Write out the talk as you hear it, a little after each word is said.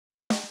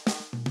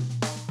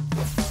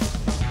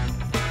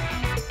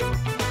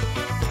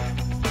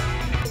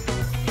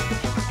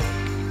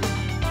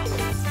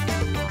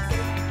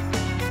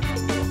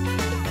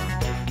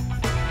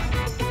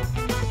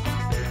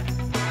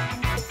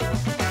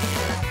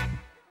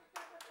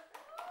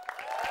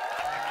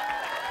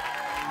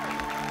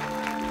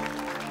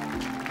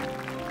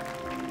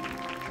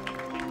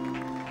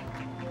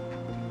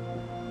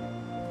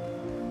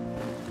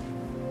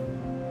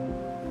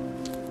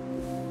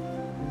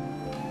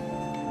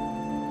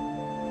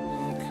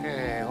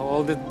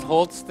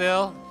Hold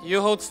still.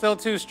 You hold still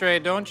too, Stray,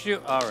 don't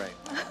you? All right.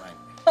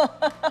 All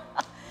right.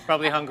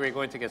 Probably hungry,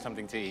 going to get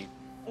something to eat.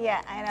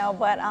 Yeah, I know,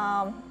 but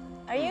are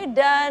you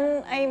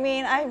done? I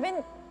mean, I've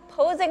been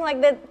posing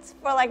like this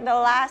for like the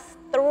last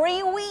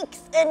 3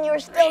 weeks and you're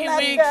still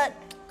not done.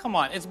 Come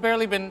on, it's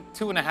barely been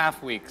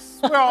 2.5 weeks.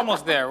 We're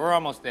almost there, we're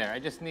almost there. I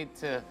just need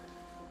to...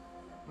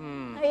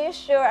 Are you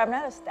sure? I'm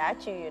not a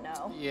statue, you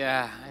know.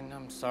 Yeah,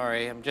 I'm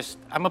sorry.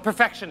 I'm a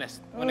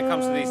perfectionist when it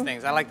comes to these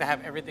things. I like to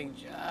have everything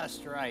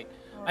just right.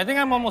 I think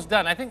I'm almost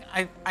done. I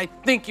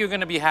think you're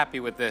gonna be happy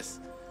with this.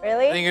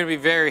 Really? I think you're gonna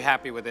be very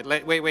happy with it.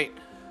 Wait.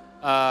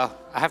 I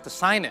have to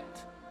sign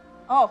it.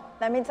 Oh,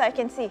 that means I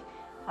can see.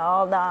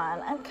 Hold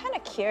on, I'm kind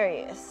of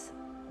curious.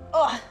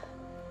 Oh.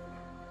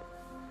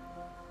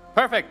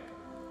 Perfect.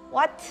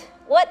 What?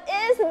 What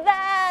is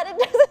that? It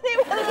doesn't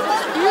even look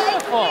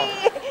Beautiful. like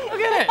me.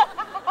 Look at it.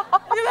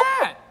 Look at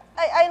that.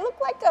 I look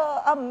like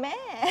a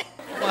man.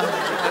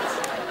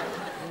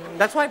 Well,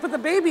 that's why I put the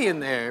baby in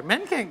there.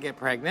 Men can't get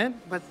pregnant.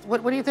 But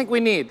what do you think we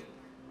need?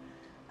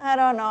 I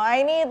don't know.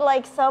 I need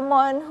like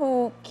someone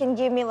who can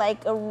give me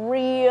like a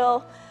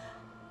real,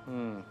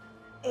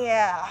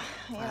 yeah,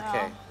 you know.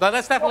 Okay, but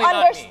that's definitely who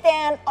not me.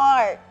 understand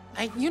art.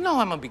 You know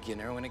I'm a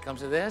beginner when it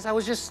comes to this. I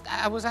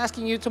was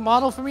asking you to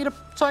model for me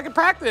so I could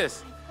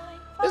practice.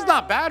 It's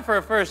not bad for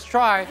a first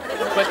try,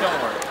 but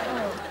don't worry.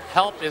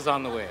 Help is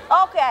on the way.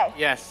 Okay.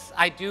 Yes,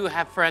 I do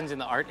have friends in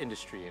the art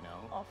industry, you know.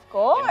 Of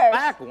course. In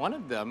fact, one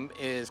of them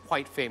is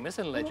quite famous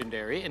and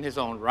legendary in his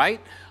own right.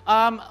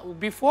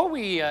 Before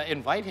we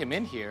invite him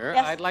in here,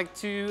 Yes. I'd like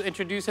to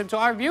introduce him to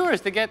our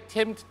viewers to get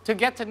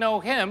to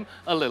know him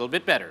a little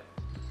bit better.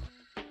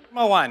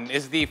 Darmawan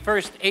is the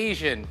first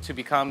Asian to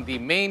become the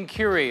main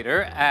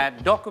curator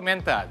at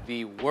Documenta,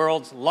 the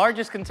world's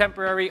largest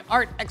contemporary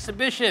art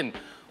exhibition.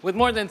 With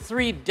more than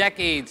 3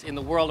 decades in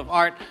the world of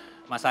art,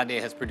 Mas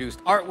Ade has produced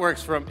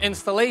artworks from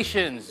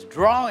installations,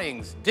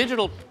 drawings,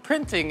 digital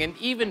printing, and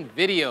even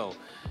video.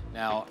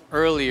 Now,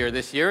 earlier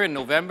this year in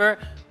November,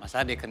 Mas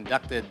Ade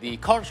conducted the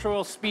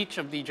cultural speech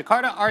of the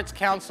Jakarta Arts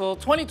Council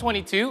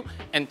 2022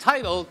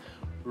 entitled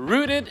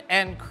Rooted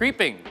and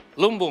Creeping,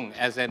 Lumbung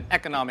as an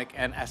economic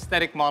and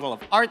aesthetic model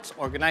of arts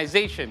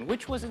organization,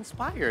 which was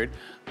inspired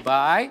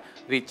by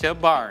Richa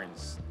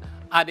Barnes.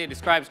 Ade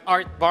describes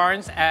Art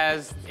Barnes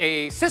as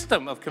a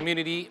system of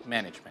community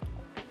management.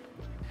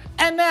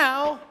 And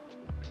now,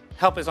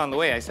 help is on the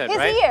way, I said,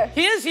 right? He's here.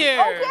 He is here.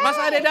 Okay. Mas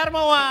Ade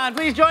Darmawan,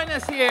 please join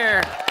us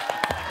here.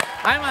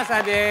 Hi, Mas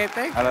Ade.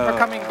 Thank you for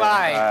coming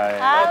by.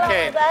 Hi,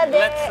 Okay, Mas Ade.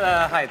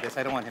 let's hide this.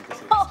 I don't want him to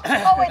see this.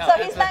 Oh wait, so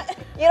he's not.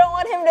 You don't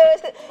want him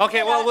to.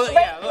 Okay, well,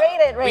 yeah.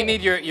 Rate it. We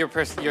need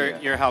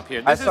your help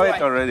here. I saw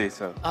it already,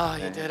 so. Oh,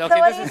 you did. So Okay,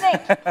 what do you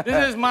think?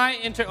 this is my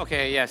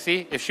Okay, yeah.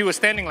 See, if she was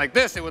standing like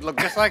this, it would look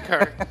just like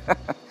her.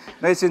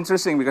 No, it's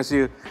interesting because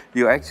you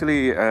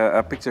actually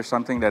picture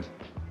something that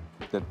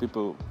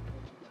people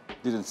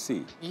didn't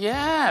see.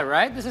 Yeah,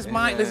 right. This is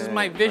my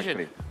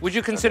vision. Exactly. Would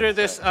you consider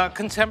this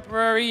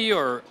contemporary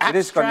or abstract? It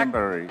is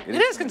contemporary. It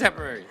is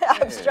contemporary.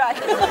 Abstract.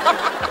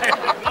 I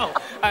don't know.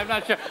 I'm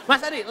not sure.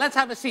 Mas Ade, let's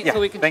have a seat so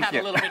we can chat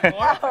a little bit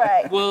more. All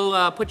right.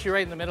 We'll put you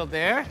right in the middle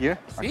there. Here?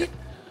 See? Okay.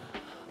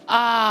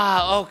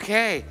 Ah,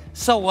 okay.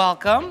 So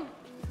welcome.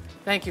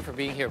 Thank you for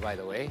being here, by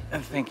the way.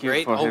 Thank you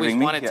Great. for Always having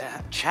me. wanted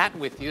to chat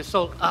with you.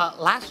 So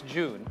last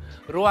June,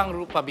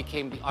 Ruangrupa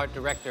became the art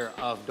director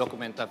of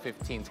Documenta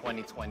 15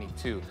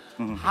 2022.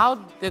 How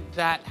did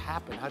that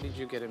happen? How did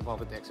you get involved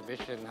with the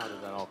exhibition? How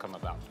did that all come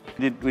about?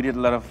 We did a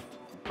lot of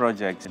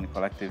projects in a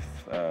collective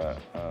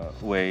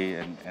way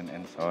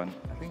and so on.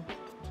 I think.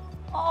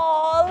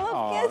 Oh, look,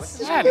 Oh, it's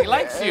yeah, he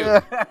likes you.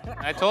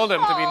 I told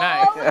him to be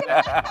nice.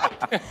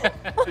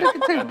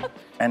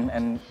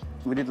 And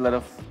we did a lot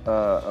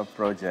of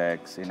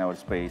projects in our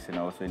space and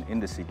also in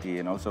the city,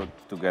 and also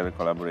together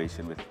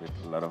collaboration with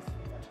a lot of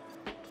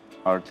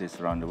artists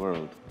around the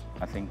world.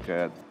 I think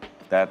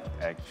that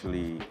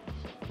actually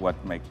what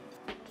makes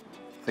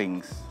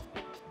things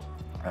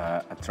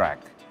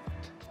attract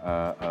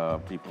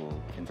people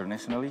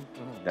internationally.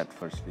 That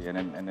firstly,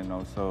 and then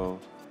also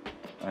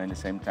in the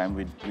same time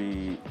we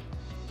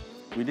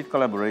did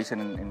collaboration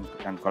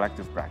and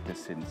collective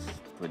practice since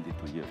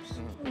 22 years.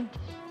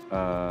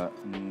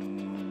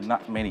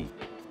 Not many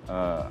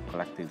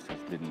collectives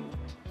have been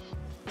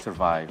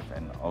survived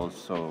and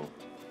also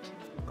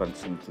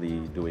constantly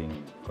doing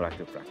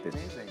collective practice.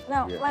 Amazing.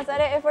 Now, Mas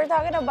Ade, if we're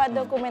talking about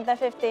Documenta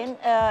 15,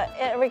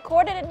 it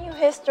recorded a new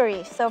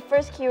history. So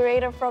first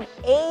curator from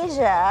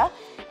Asia,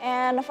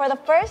 and for the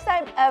first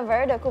time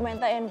ever,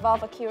 Documenta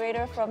involved a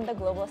curator from the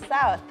Global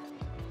South.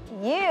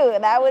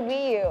 That would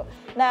be you.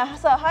 Now,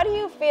 so how do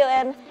you feel,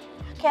 and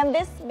can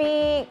this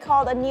be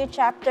called a new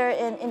chapter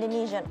in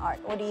Indonesian art?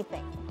 What do you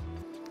think?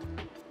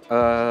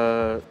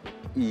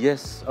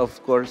 Yes,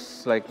 of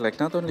course. Like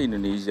not only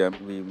Indonesia,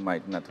 we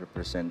might not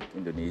represent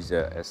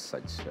Indonesia as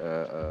such,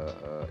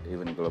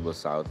 even Global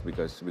South,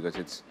 because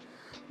it's,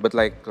 but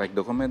like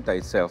Documenta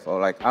itself or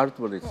like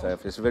artwork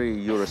itself is very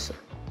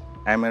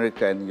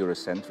America and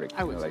Eurocentric.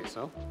 I would say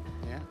so.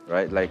 Yeah.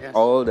 Right, like Yes.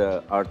 all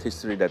the art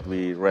history that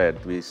we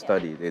read, we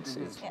studied. It's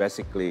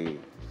basically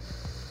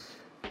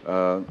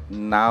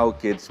Now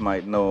kids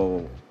might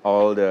know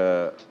all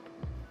the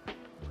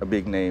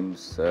big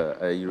names,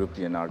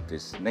 European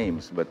artists'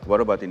 names, but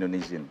what about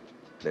Indonesian,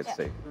 let's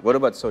say? What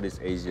about Southeast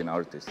Asian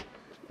artists?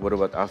 What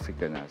about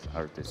African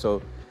artists?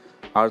 So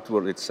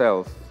artwork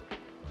itself,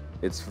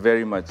 it's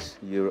very much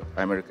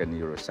American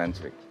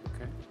Eurocentric.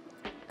 Okay.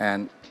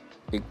 And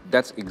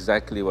that's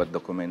exactly what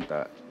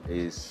Documenta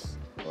is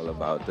all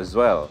about as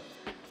well.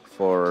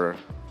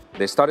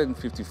 They started in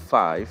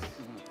 '55,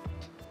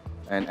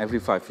 and every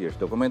 5 years.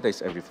 Documenta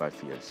is every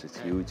 5 years. It's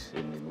huge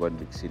in one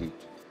big city.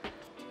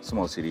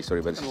 Small city,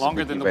 sorry, but it's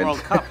longer a big than event. the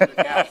World Cup.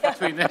 The gap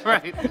between them,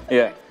 right?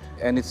 Yeah,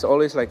 and it's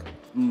always like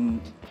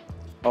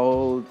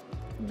all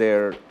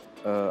their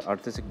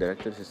artistic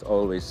directors is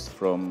always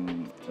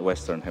from the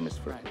Western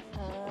Hemisphere. Right.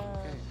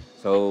 Okay.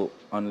 So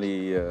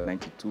only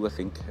 '92, I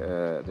think,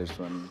 there's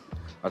one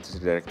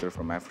artistic director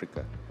from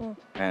Africa,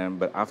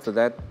 but after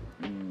that,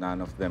 none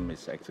of them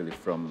is actually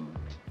from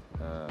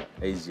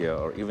Asia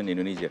or even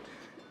Indonesia.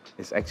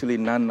 It's actually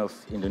none of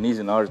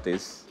Indonesian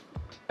artists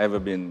ever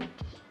been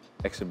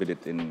exhibited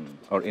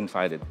or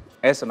invited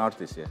as an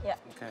artist,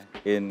 Okay.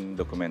 in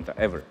Documenta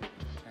ever.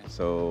 Okay.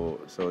 So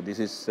this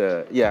is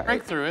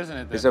Breakthrough, isn't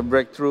it? Then? It's a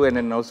breakthrough, and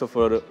then also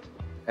for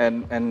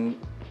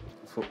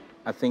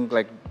I think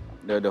like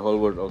the whole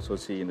world also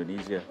see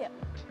Indonesia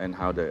and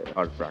how the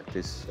art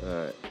practice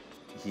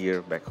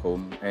here back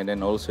home, and then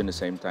also in the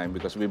same time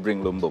because we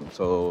bring Lumbung,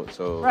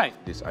 so Right.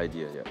 this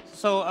idea,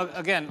 So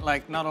again,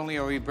 like not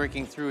only are we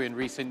breaking through in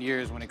recent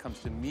years when it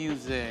comes to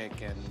music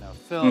and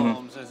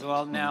films as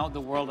well, now the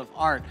world of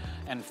art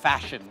and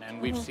fashion, and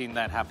we've seen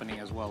that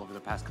happening as well over the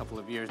past couple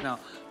of years.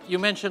 Now, you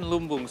mentioned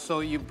Lumbung,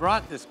 so you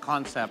brought this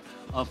concept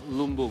of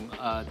Lumbung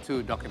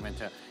to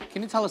Documenta.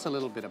 Can you tell us a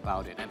little bit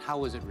about it and how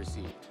was it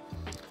received?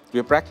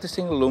 We're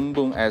practicing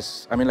Lumbung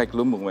like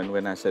Lumbung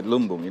when I said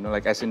Lumbung,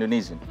 like as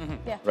Indonesian,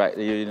 right?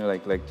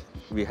 Like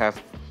we have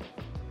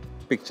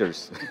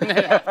pictures,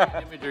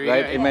 Imagery,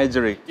 right?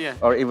 Imagery, Yeah.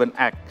 or even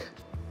act,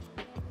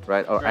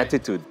 right? Or Right.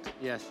 attitude,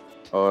 Yes.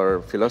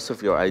 or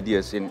philosophy or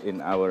ideas in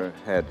our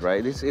head,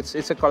 right?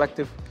 It's a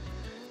collective,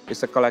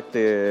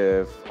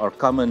 or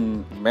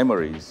common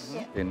memories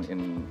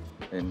in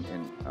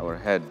our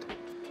head.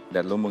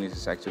 That Lumbung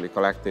is actually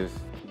collective,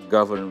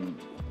 governed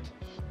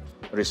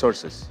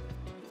resources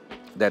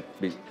that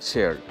be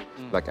shared.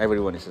 Like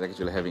everyone is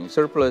actually having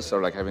surplus or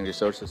like having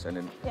resources and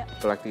then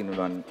collecting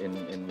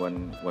in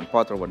one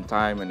pot or one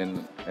time, and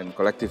then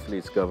collectively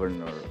it's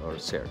governed or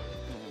shared.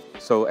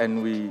 So,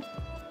 and we,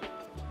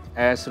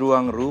 as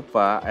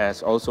Ruangrupa,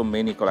 as also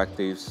many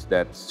collectives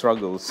that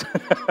struggles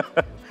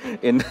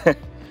in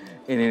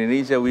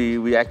Indonesia,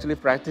 we actually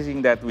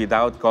practicing that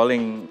without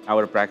calling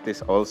our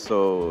practice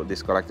also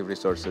this collective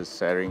resources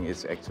sharing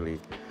is actually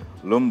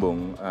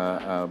Lumbung,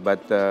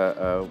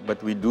 but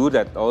we do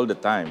that all the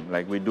time.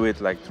 Like we do it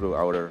like through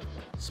our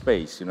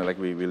space, like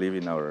we live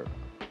in our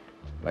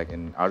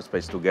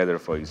space together,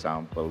 for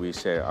example. We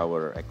share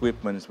our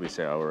equipments, we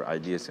share our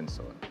ideas and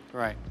so on.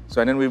 Right.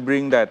 So and then we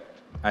bring that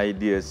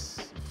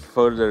ideas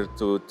further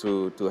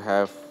to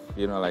have,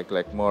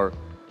 like more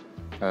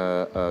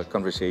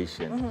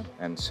conversation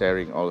and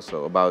sharing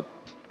also about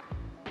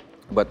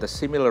a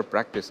similar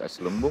practice as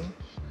Lumbung.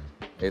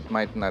 It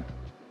might not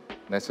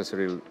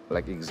necessarily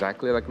like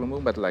exactly like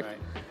Lumbung, but like,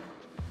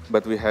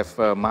 but we have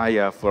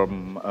Maya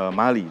from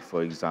Mali,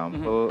 for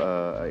example,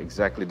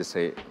 exactly the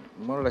same,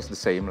 more or less the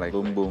same like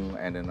Lumbung,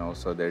 and then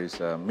also there is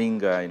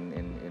Minga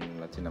in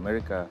Latin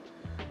America,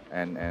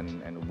 and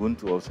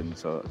Ubuntu also in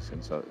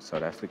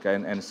South Africa,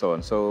 and so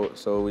on. So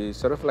we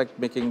sort of like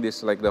making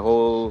this like the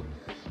whole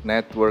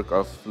network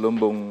of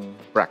Lumbung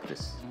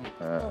practice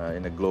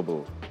in a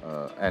global,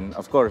 and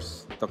of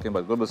course talking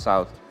about Global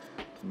South,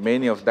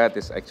 many of that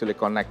is actually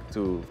connect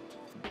to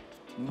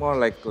more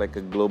like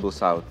a Global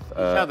South. Each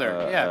other,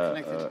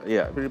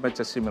 connected. Pretty much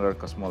a similar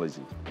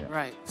cosmology. Yeah.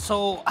 Right.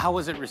 So how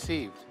was it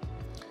received?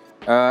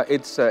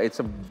 It's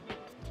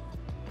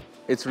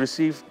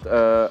received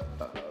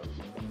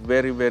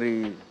very,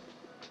 very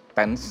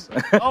tense.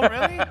 Oh,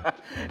 really?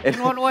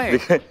 In what way?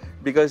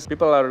 Because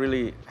people are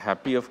really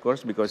happy, of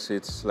course, because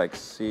it's like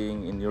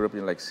seeing in Europe,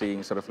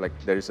 seeing sort of like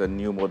there is a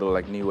new model,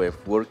 like new way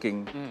of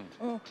working,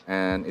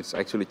 and it's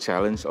actually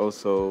challenged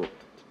also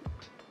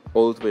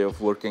old way of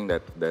working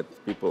that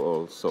people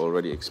also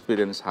already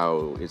experience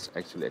how it's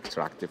actually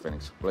extractive and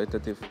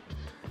exploitative,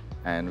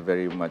 and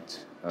very much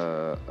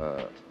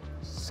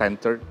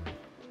centered,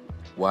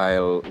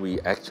 while we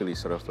actually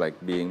sort of like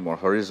being more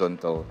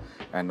horizontal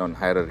and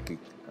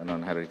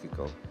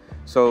non-hierarchical.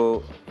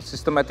 So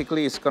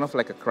systematically, it's kind of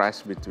like a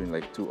crash between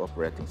like two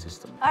operating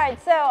systems. All right,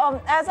 so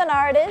as an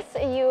artist,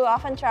 you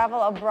often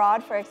travel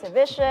abroad for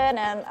exhibition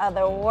and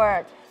other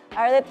work.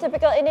 Are there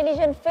typical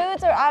Indonesian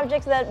foods or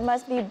objects that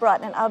must be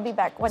brought? And I'll be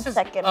back one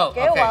second,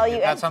 okay, while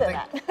you answer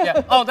that.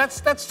 Yeah. Oh, that's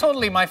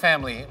totally my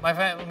family. My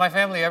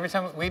family, every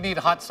time we need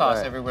hot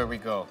sauce everywhere we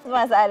go.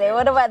 Mas Ade,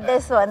 what about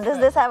this one? Does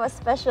this have a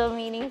special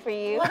meaning for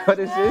you? What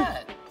is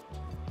it?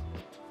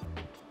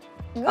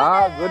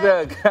 Gudeg.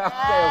 Gudeg.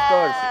 Okay, of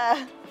course.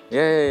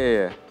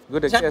 Yeah.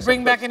 Good. Does that yes,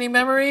 bring of back course. any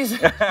memories?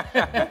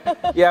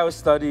 Yeah, I was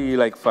study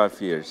like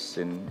 5 years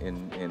in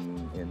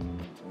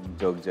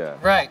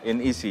Jogja. Right.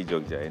 In EC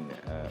Jogja.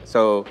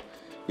 So,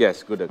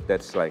 yes, good.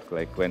 That's like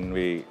when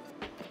we,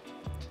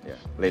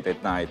 late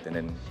at night and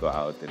then go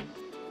out and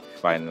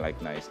find like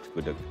nice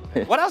good.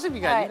 What else have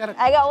you got? All You got right,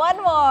 a I got one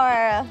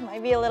more.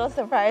 Might be a little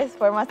surprise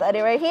for Mas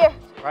Ade right here.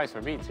 surprise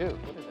for me too.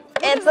 What is it?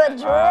 It's a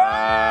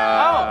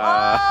drum.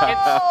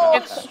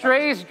 It's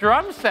Stray's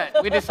drum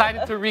set. We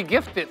decided to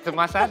regift it to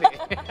Mas Ade.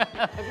 Look at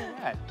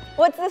that.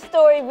 What's the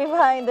story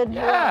behind the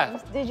Yeah.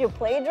 drums? Did you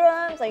play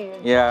drums? Are you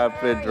a Yeah, I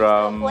drummer? played You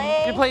drum. still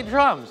play? You play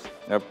drums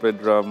I play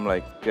drum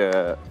like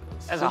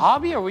as a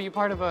hobby, or were you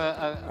part of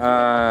a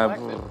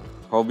collective?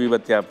 hobby,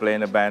 but yeah, play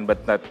in a band,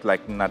 but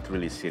not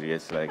really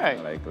serious. Like Right.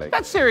 like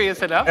That's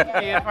serious enough,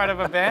 being part of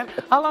a band.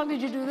 How long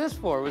did you do this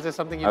for? Was this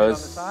something you did on the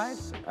side?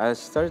 I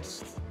started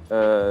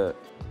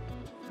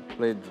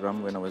play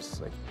drum when I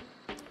was like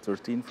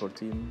 13,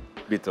 14.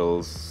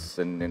 Beatles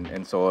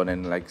and so on,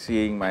 and like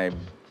seeing my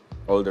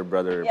older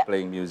brother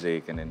playing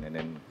music and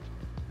then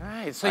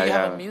Right, so you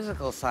have a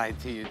musical side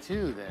to you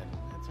too then.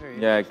 That's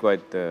very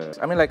quite.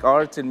 I mean, like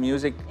arts and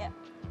music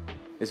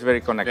is very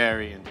connected.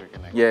 very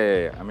interconnected.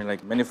 Yeah. I mean,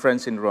 like many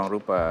friends in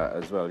Ruangrupa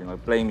as well. You know,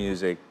 playing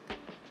music,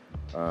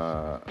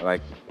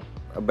 like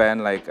a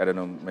band like I don't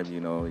know, maybe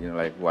you know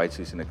like White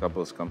Shoes in the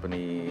Couples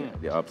Company,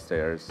 the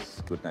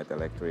Upstairs, Goodnight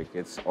Electric.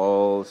 It's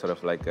all sort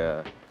of like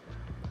a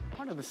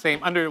Part of the same,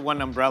 under one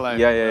umbrella.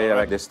 yeah.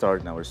 Like they start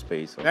in our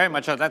space. Very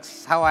much so.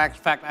 That's how in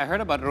fact, I heard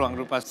about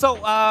Ruangrupa. So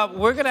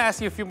we're going to ask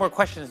you a few more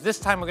questions. This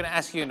time we're going to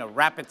ask you in a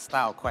rapid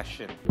style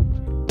question.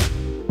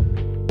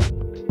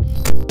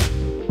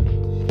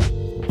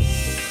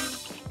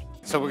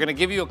 So we're going to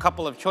give you a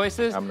couple of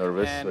choices. I'm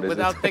nervous. And What is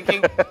without it?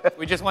 thinking,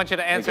 we just want you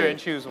to answer Okay. and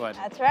choose one.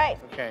 That's right.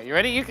 Okay, you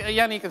ready?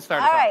 Yanni, you can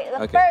start. All us off. right,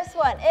 the Okay. first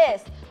one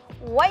is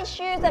White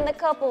Shoes and the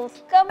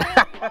Couples Company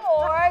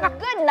or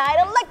Goodnight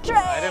Electric.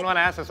 I didn't want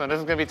to ask this one. This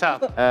is going to be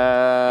tough.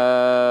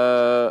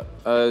 I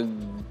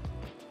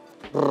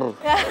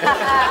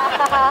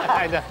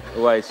know.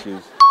 White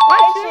Shoes.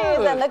 White Shoes.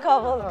 Shoes and the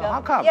Couples Company.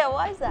 how come? Yeah,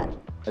 why is that?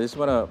 I just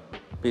want to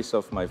piss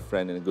off my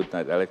friend in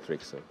Goodnight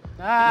Electric. So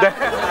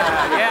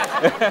Yes.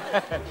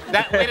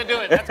 That way to do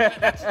it.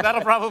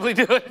 That'll probably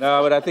do it.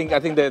 no, but I think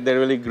they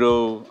really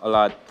grow a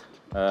lot.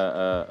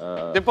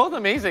 They're both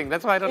amazing.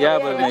 That's why I don't Yeah,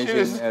 know but what to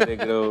choose. amazing.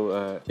 They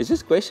grow. Is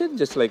this question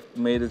just like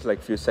made it like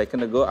a few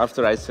seconds ago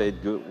after I said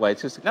White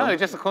Shoes? No, it's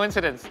just a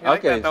coincidence. You like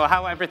Okay. that, though,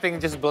 how everything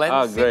just blends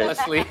Oh, great.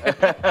 seamlessly.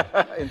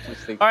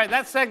 Interesting. All right,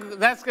 that's going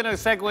to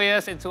segue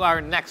us into our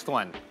next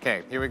one.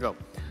 Okay, here we go.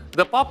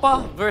 The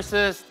Papa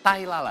versus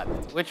Tai Lalat.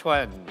 Which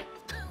one?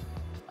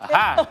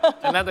 Aha,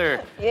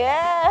 another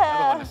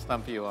Yeah. one to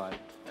stump you on.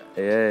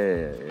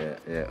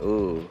 Yeah.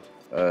 Ooh,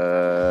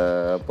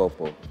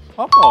 Popo.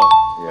 Popo.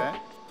 Yeah. Okay.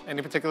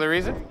 Any particular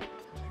reason?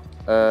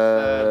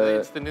 The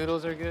instant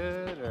noodles are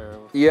good, or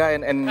Yeah,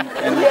 and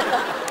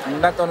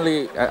not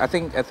only I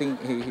think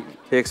he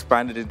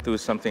expanded into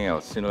something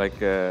else. You know,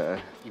 like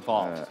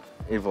evolved.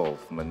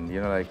 evolvement.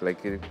 You know,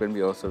 like it can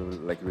be also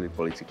like really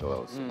political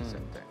also at the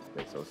same time.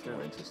 That's also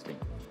interesting.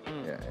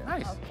 Yeah.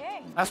 Nice.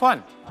 Okay. Last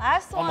one.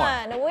 Last One more.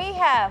 one, we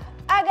have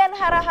Agan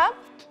Harahap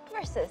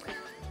versus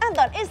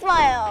Anton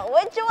Ismail.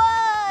 Which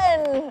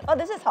one? Oh,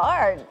 this is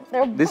hard.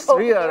 They're These both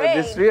three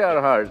great.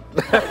 are hard.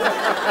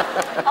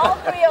 All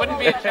three of Wouldn't them.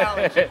 be a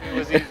challenge if it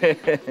was easy.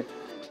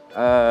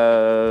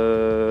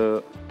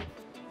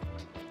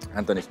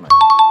 Anton Ismail.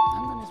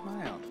 Anton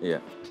Ismail. Yeah.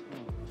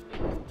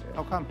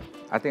 How come?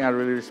 I think I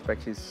really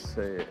respect his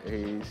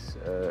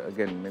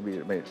again maybe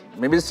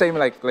the same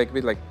like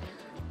with like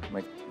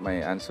my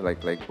answer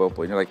like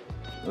Popo, you know,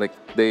 like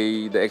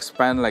they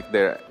expand like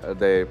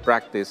their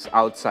practice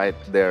outside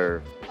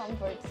their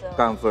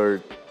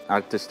Comfort zone.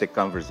 artistic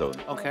comfort zone.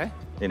 Okay.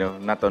 You know,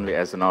 not only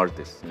as an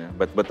artist, you know,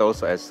 but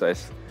also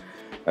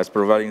as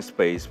providing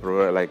space,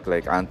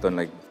 like Anton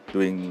like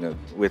doing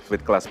with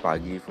Kelas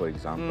Pagi, for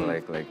example,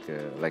 like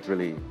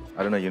really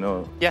I don't know, you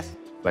know. Yes.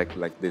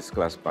 Like this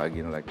class pagi,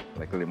 you know, like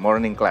really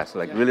morning class,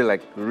 really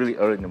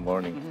early in the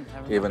morning.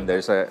 Even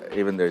there's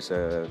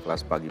a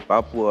class pagi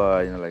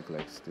Papua, you know, like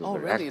still Oh,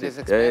 very really? It active. is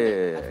expanded? Yeah,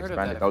 I've heard of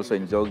expanded. that a Also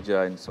few in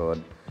Jogja and so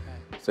on.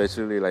 So it's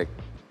really like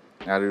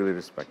I really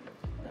respect it.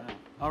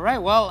 All right,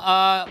 well,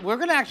 we're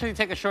going to actually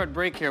take a short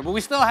break here, but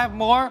we still have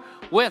more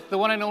with the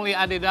one and only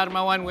Ade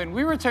Darmawan when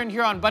we return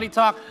here on Buddy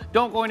Talk.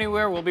 Don't go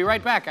anywhere. We'll be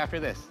right back after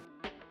this.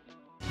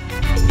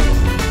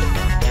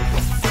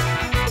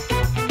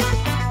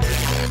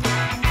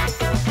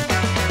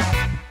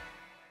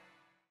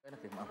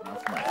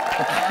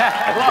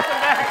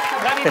 Welcome back to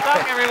Buddy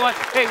Talk, everyone.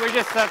 Hey, we're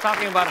just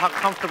talking about how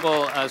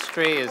comfortable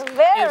Stray is.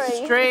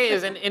 Very. Stray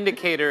is an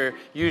indicator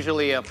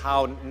usually of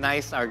how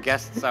nice our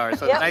guests are.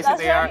 So Yep, the nicer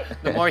that's they are,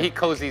 right. the more he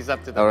cozies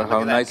up to them. Or Look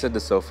how at that. nice at the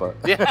sofa.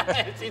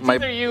 Yeah, it's my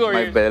either you or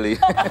my your... belly.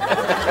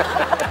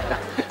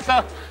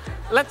 So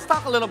let's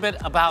talk a little bit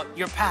about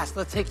your past.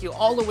 Let's take you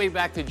all the way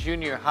back to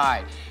junior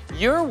high.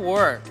 Your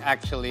work,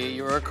 actually,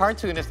 you were a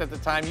cartoonist at the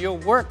time. Your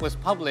work was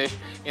published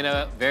in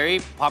a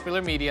very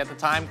popular media at the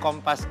time,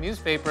 Kompas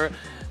newspaper,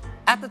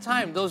 at the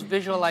time, those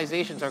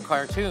visualizations or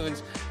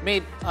cartoons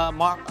made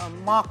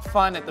mock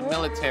fun at the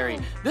military.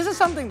 This is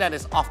something that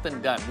is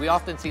often done. We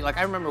often see, like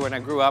I remember when I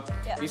grew up,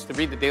 I used to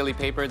read the daily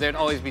paper, there'd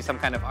always be some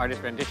kind of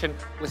artist rendition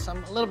with a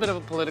little bit of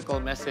a political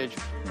message.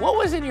 What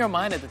was in your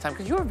mind at the time?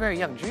 Because you were very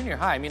young, junior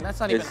high. I mean, that's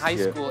not even high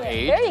school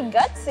age. Very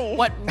gutsy.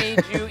 What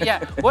made you,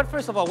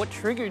 first of all, what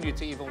triggered you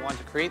to even want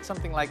to create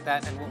something like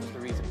that, and what was the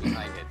reason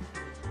behind it?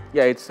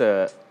 Yeah, it's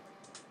that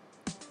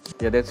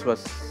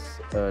was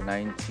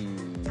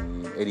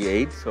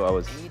 1988. So I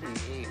was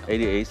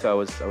 88. So I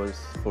was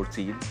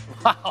 14.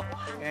 Wow.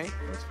 Okay.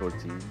 I was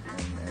 14,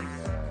 and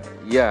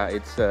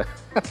it's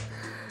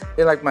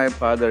like my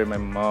father and my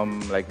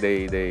mom, like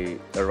they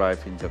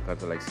arrived in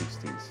Jakarta like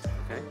 60s.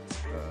 Okay.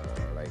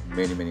 Like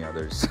many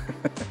others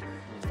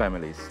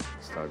families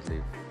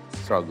started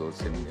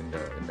struggles in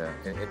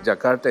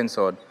Jakarta and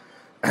so on.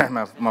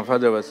 My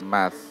father was a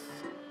math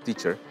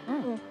teacher,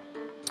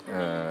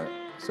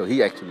 so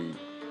he actually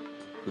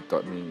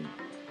taught me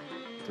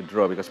to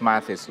draw, because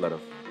math is a lot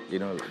of,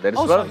 there is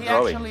a lot of drawing. So he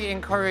actually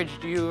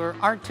encouraged your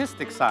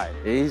artistic side.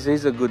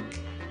 He's a good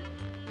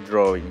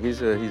drawing.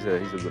 He's a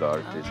good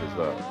artist as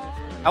well.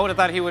 I would have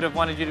thought he would have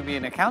wanted you to be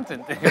an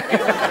accountant.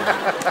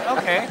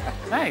 Okay,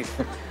 nice.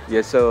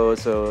 Yeah, so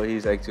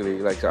he's actually,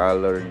 like, I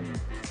learned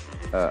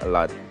a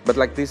lot. But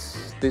like this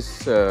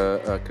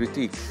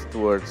critiques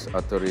towards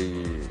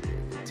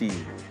authority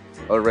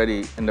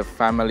already in the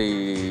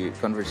family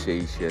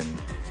conversation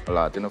a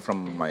lot,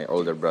 from my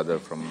older brother,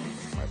 from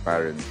my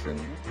parents,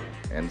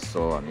 and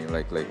so on.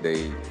 Like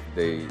they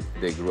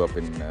grew up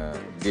in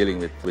dealing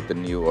with the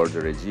new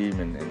order regime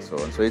and so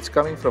on. So it's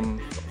coming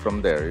from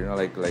there,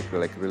 like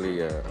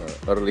really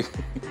early.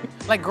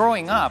 Like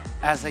growing up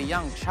as a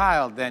young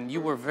child, then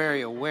you were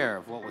very aware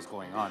of what was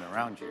going on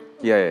around you.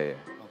 Yeah.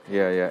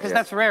 Yeah. Because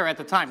that's rare at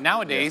the time.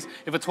 Nowadays,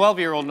 if a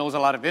 12-year-old knows a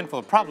lot of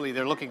info, probably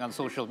they're looking on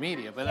social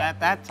media. But at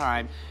that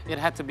time, it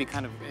had to be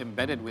kind of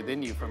embedded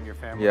within you from your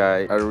family.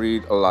 Yeah, I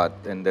read a lot,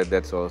 and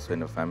that's also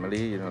in the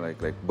family.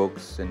 Like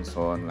books and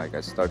so on. Like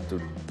I start to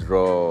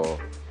draw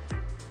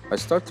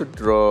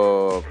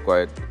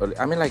quite early.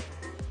 I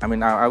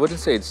wouldn't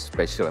say it's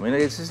special. I mean,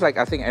 it's just like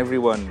I think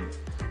everyone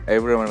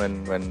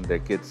when they're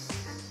kids,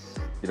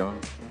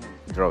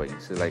 drawing.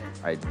 So like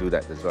I do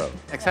that as well.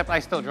 Except I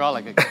still draw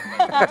like a kid.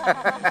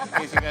 In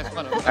case you guys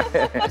want to know,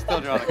 I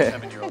still draw like a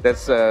 7-year-old.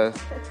 That's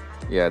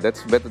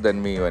that's better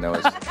than me when I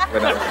was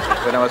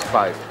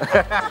 5.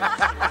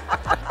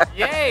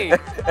 Yay!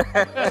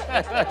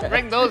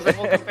 Bring those and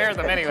we'll compare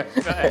them anyway.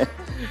 Go ahead.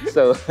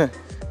 So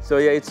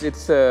yeah, it's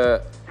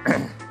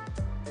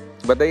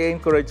but they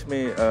encourage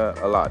me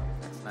a lot.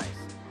 That's nice.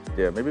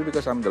 Yeah, maybe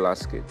because I'm the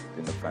last kid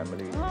in the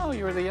family. Oh,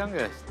 you were the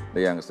youngest.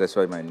 The youngest. That's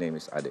why my name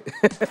is Ade.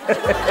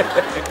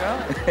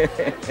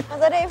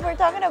 Mas Ade, if we're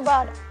talking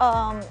about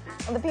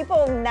the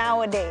people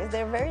nowadays,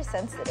 they're very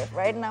sensitive,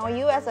 right? Now,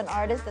 you as an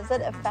artist, does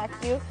it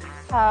affect you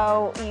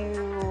how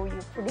you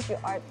produce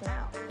your art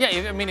now?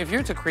 Yeah, I mean, if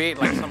you're to create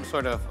like some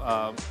sort of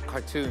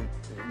cartoon.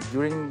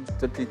 During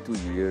 32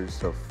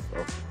 years of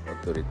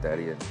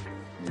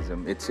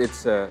authoritarianism,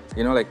 it's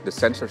like the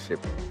censorship,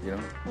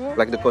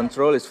 like the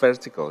control is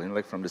vertical,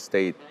 like from the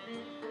state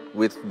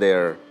with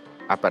their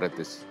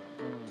apparatus.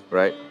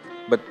 Right,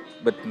 but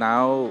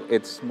now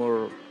it's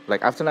more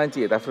like after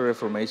 '98, after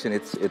Reformation,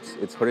 it's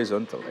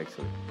horizontal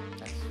actually.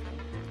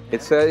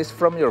 It's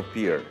from your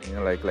peer,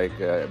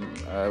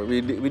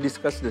 we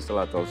discuss this a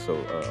lot also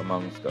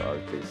amongst the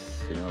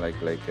artists.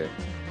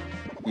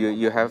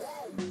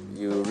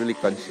 You're really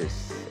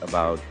conscious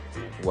about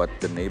what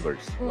the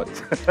neighbors,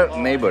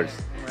 neighbors.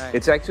 Right.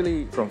 It's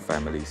actually from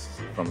families,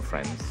 from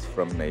friends,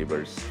 from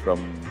neighbors,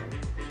 from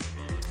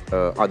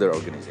other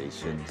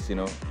organizations,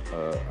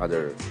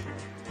 other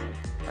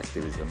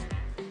activism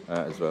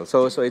as well.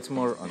 So it's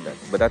more on that.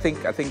 But I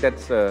think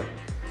that's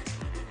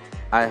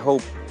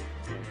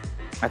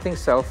I think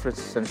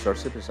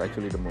self-censorship is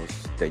actually the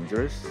most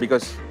dangerous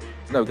because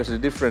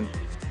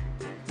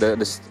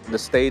the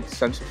state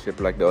censorship,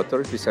 like the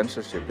authority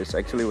censorship, is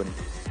actually when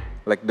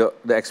like the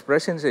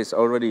expressions is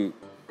already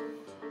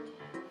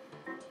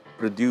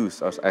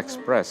produced or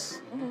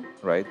expressed,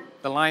 right?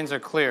 The lines are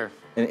clear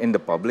in the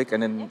public,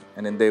 and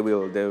then they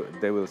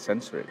will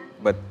censor it.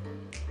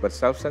 But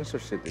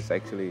self-censorship is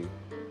actually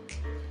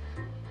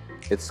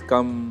it's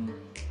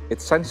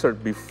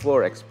censored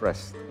before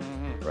expressed,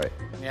 right?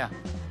 Yeah.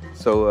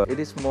 So it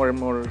is more and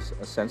more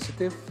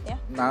sensitive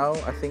now.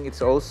 I think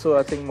it's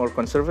also more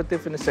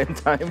conservative in the same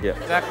time. Yeah.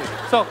 Exactly.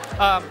 So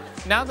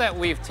now that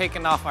we've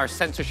taken off our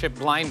censorship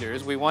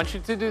blinders, we want you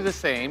to do the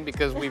same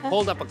because we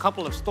pulled up a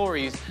couple of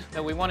stories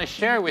that we want to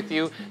share with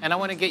you, and I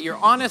want to get your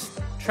honest,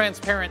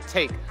 transparent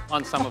take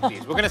on some of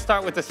these. We're going to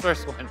start with this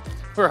first one.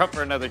 We're up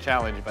for another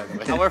challenge, by the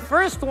way. Our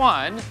first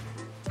one.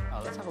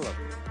 Let's have a look.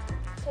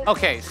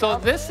 Okay, so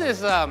this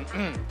is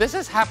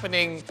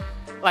happening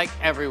like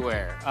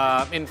everywhere.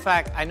 In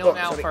fact, I know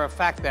now for a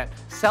fact that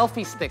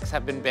selfie sticks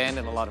have been banned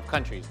in a lot of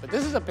countries. But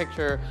this is a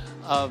picture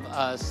of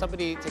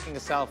somebody taking a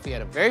selfie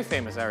at a very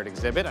famous art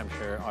exhibit. I'm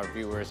sure our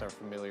viewers are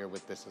familiar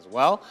with this as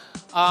well.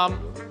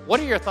 What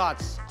are your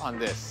thoughts on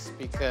this?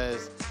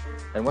 Because...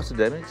 And what's the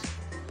damage?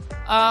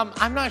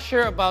 I'm not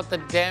sure about the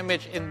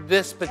damage in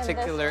this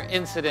particular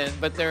incident,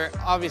 but there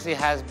obviously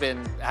have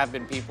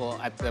been people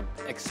at the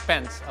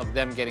expense of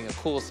them getting a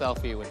cool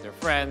selfie with their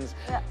friends.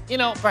 Yeah. You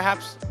know,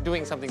 perhaps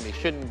doing something they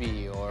shouldn't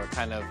be, or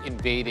kind of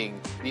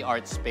invading the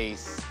art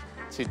space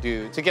to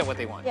get what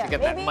they want, to get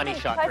that money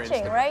shot for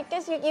Instagram. Right?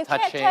 Because you can't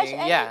touch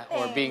anything. Yeah,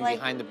 or being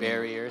behind the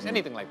barriers,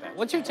 anything like that.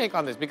 What's your take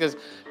on this? Because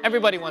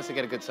everybody wants to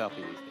get a good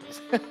selfie these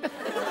days.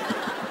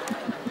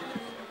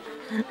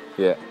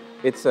 Yeah.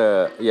 It's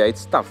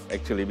tough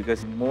actually,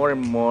 because more and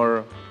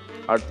more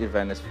art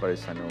events, as far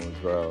as I know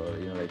as well,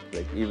 you know,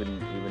 like even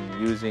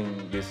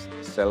using this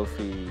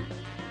selfie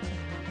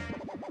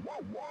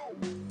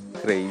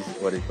craze,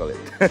 what do you call it?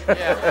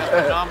 Yeah,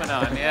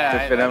 phenomenon. Yeah,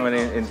 the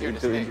phenomenon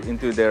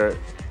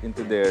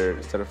into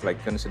their sort of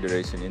like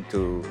consideration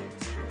into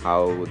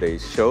how they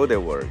show their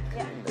work.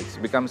 Yeah. It's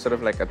become sort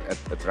of like an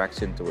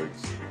attraction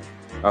towards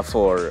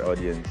for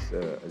audience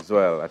as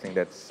well. I think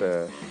that's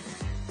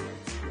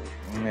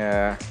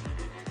yeah.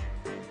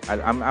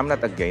 I'm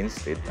not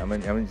against it. I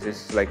mean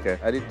just like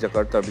I did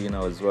Jakarta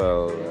Biennale as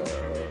well,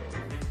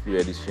 few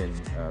editions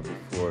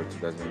before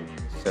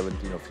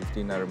 2017 or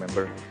 15, I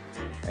remember,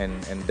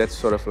 and that's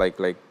sort of like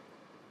the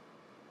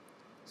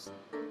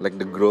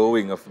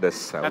growing of the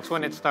selfie. That's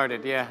when it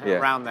started, yeah.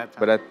 Around that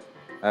time. But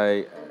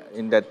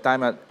in that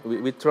time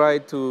we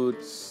tried to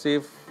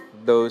sift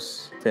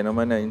those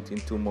phenomena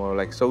into more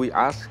like, so we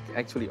ask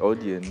actually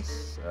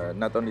audience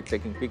not only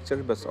taking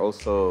pictures but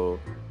also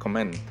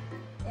comment.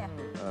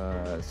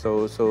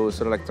 So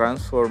sort of like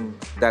transform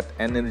that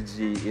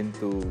energy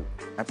into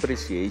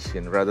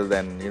appreciation rather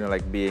than, you know,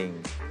 like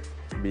being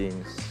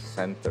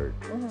centered.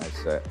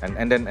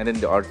 And then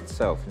the art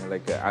itself, you know,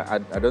 like I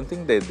don't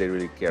think they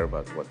really care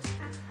about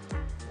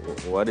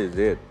what is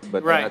it,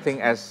 but right. I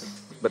think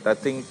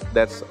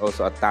that's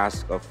also a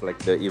task of like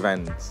the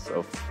events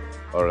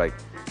or like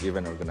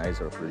event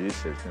organizer or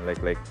producers, you know,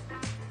 like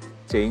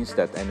change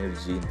that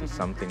energy into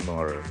something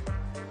more.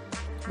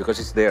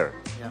 Because it's there.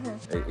 Yeah.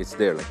 It's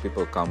there. Like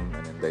people come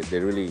and they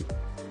really.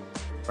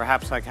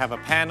 Perhaps like have a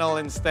panel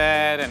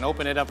instead and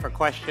open it up for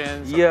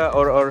questions. Yeah,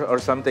 or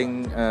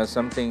something.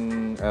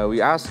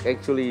 We ask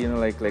actually, you know,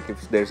 like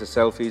if there's a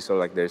selfies or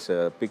like there's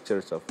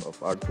pictures of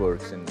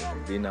artworks and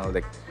you know,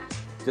 like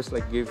just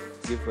like give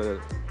a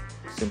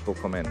simple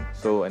comment.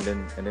 So and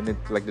then it,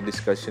 like the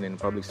discussion in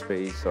public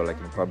space or like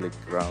in public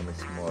realm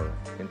is more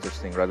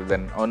interesting rather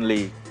than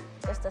only.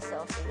 Just a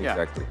selfie. Yeah.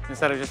 Exactly.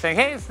 Instead of just saying,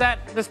 hey, it's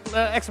this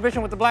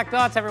exhibition with the black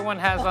dots everyone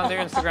has on their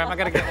Instagram. I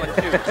got to get one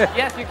too.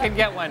 Yes, you can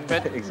get one,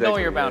 but know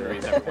your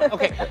boundaries. Everyone.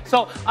 Okay,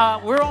 so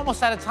we're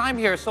almost out of time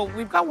here. So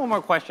we've got one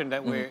more question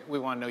that we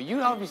want to know.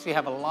 You obviously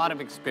have a lot of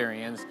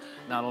experience,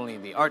 not only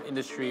in the art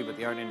industry, but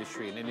the art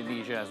industry in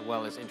Indonesia as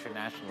well as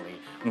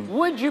internationally.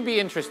 Would you be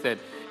interested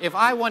if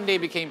I one day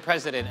became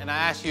president and I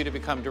asked you to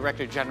become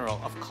Director General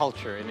of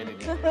Culture in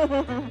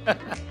Indonesia?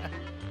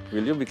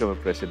 Will you become a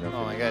president?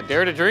 Oh my God,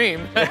 dare to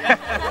dream. Who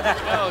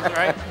knows,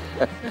 right?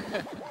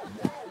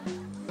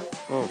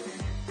 Oh,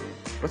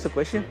 what's the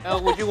question?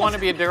 Would you want to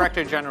be a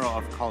Director General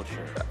of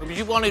Culture? Would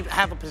you want to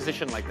have a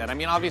position like that? I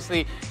mean,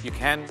 obviously, you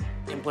can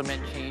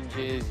implement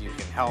changes, you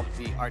can help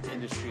the art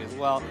industry as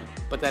well,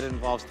 but that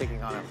involves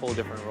taking on a whole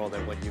different role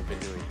than what you've been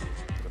doing.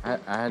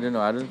 I don't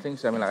know. I don't think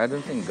so. I mean, I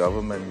don't think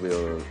government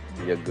will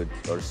be a good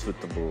or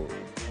suitable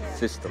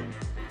system.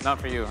 Not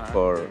for you, huh?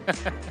 For a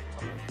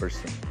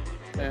person.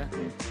 Yeah.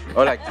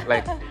 Or like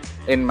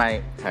in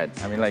my head.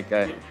 I mean, like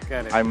I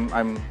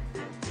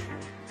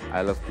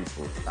love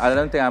people. I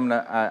don't think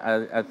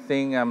I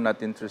think I'm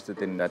not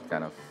interested in that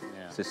kind of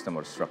system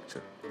or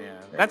structure. Yeah.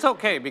 That's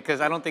okay, because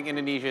I don't think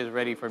Indonesia is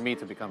ready for me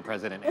to become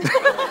president.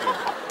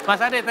 Mas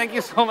Ade, thank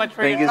you so much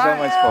for your time. Thank you so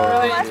much, Paul.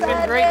 Really, it's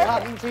been great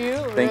talking to you.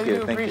 Thank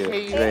you.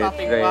 Appreciate you Great,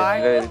 stopping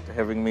by. great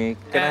having me.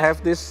 Can I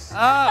have this?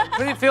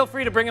 Please feel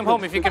free to bring him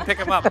home if you can pick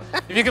him up.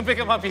 If you can pick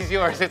him up, he's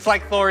yours. It's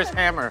like Thor's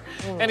hammer.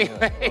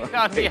 Anyway,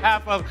 on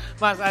behalf of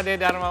Mas Ade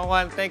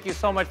Darmawan, thank you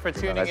so much for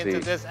tuning into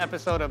this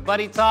episode of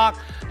Buddy Talk.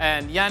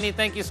 And Yani,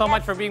 thank you so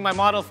much for being my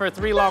model for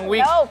 3 long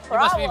weeks. No problem. You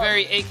must be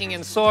very aching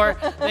and sore.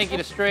 Thank you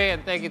to Stray,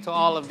 and thank you to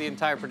all of the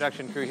entire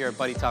production crew here at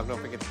Buddy Talk.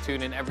 Don't forget to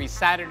tune in every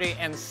Saturday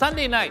and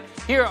Sunday night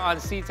here on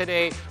See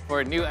Today for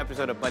a new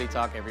episode of Buddy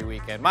Talk every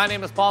weekend. My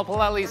name is Paul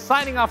Palelli,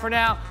 signing off for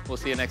now. We'll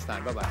see you next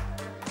time.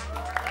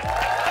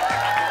 Bye-bye.